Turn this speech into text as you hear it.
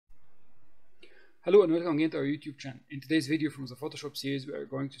Hello and welcome again to our YouTube channel. In today's video from the Photoshop series, we are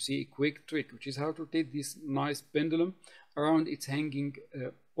going to see a quick trick, which is how to rotate this nice pendulum around its hanging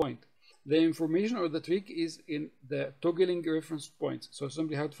point. The information or the trick is in the toggling reference point. So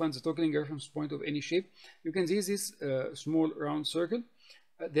simply how to find the toggling reference point of any shape. You can see this small round circle.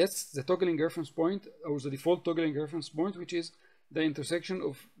 That's the toggling reference point, or the default toggling reference point, which is the intersection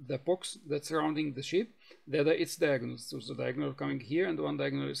of the box that's surrounding the shape. Its diagonals. So the diagonal coming here and one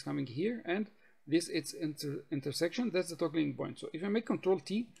diagonal is coming here, and this its intersection, that's the toggling point. So if I make Control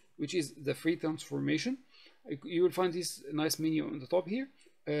T, which is the free transformation, you will find this nice menu on the top here.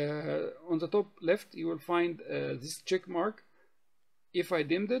 On the top left, you will find this check mark. If I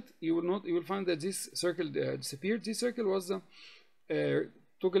dimmed it, you will find that this circle disappeared. This circle was the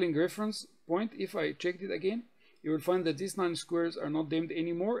toggling reference point. If I checked it again, you will find that these 9 squares are not dimmed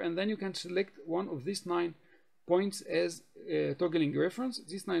anymore, and then you can select one of these 9 points as toggling reference.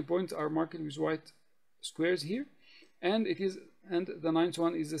 These 9 points are marked with white squares here, and the ninth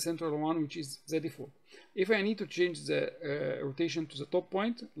one is the central one, which is the default. If I need to change the rotation to the top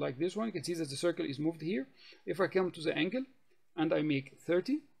point, like this one, you can see that the circle is moved here. If I come to the angle and I make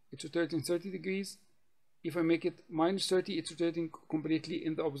 30, it's rotating 30 degrees. If I make it minus 30, it's rotating completely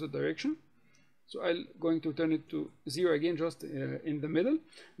in the opposite direction. So I'm going to turn it to 0 again, just in the middle.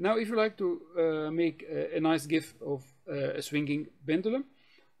 Now, if you like to make a nice GIF of a swinging pendulum,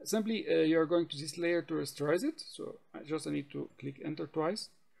 simply you are going to this layer to rasterize it. So I need to click Enter twice.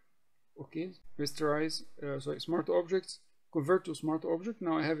 Okay, rasterize, Smart Objects, convert to Smart Object.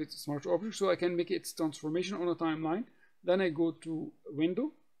 Now I have it Smart Object, so I can make its transformation on a timeline. Then I go to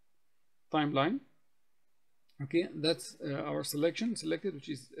Window, Timeline. Okay, that's our selection selected, which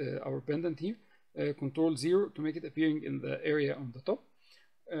is our pendant here. Control 0 to make it appearing in the area on the top.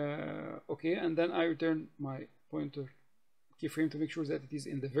 Okay, and then I return my pointer keyframe to make sure that it is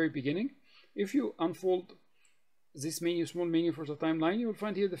in the very beginning. If you unfold this menu, small menu for the timeline, you will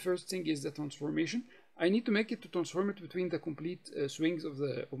find here the first thing is the transformation. I need to make it to transform it between the complete swings of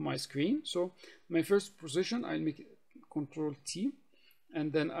my screen. So my first position, I'll make it Control T,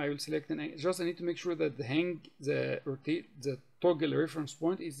 and then I will select an angle. I need to make sure that the toggle reference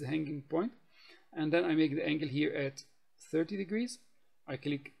point is the hanging point. And then I make the angle here at 30 degrees. I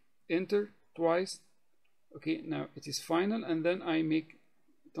click Enter twice. Okay, now it is final, and then I make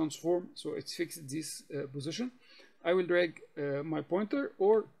transform, so it's fixed this position. I will drag my pointer,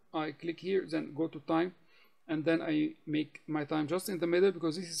 or I click here, then go to time, and then I make my time just in the middle,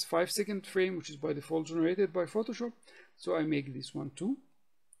 because this is 5-second frame, which is by default generated by Photoshop. So I make this one 2,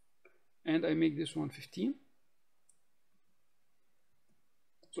 and I make this one 15.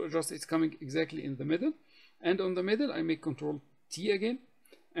 So it's coming exactly in the middle, and on the middle I make Control T again,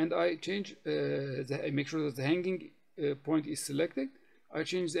 and I change I make sure that the hanging point is selected. I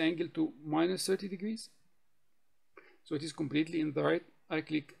change the angle to minus 30 degrees, so it is completely in the right. I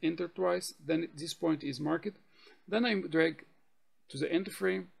click Enter twice, then this point is marked. Then I drag to the end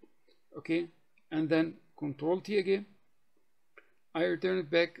frame, okay, and then Control T again. I return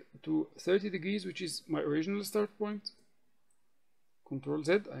it back to 30 degrees, which is my original start point. Control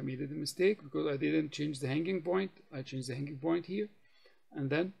Z, I made a mistake because I didn't change the hanging point. I changed the hanging point here, and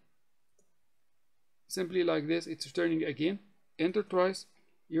then simply like this, it's returning again. Enter twice.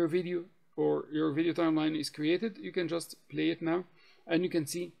 Your video timeline is created. You can just play it now, and you can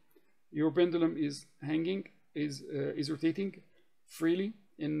see your pendulum is hanging, is rotating freely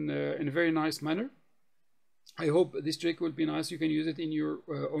in a very nice manner. I hope this trick will be nice. You can use it in your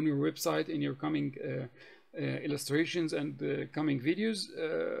on your website, in your coming illustrations and coming videos.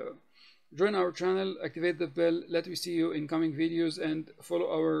 Join our channel, activate the bell, let me see you in coming videos, and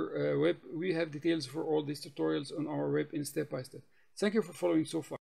follow our web. We have details for all these tutorials on our web in step by step. Thank you for following so far.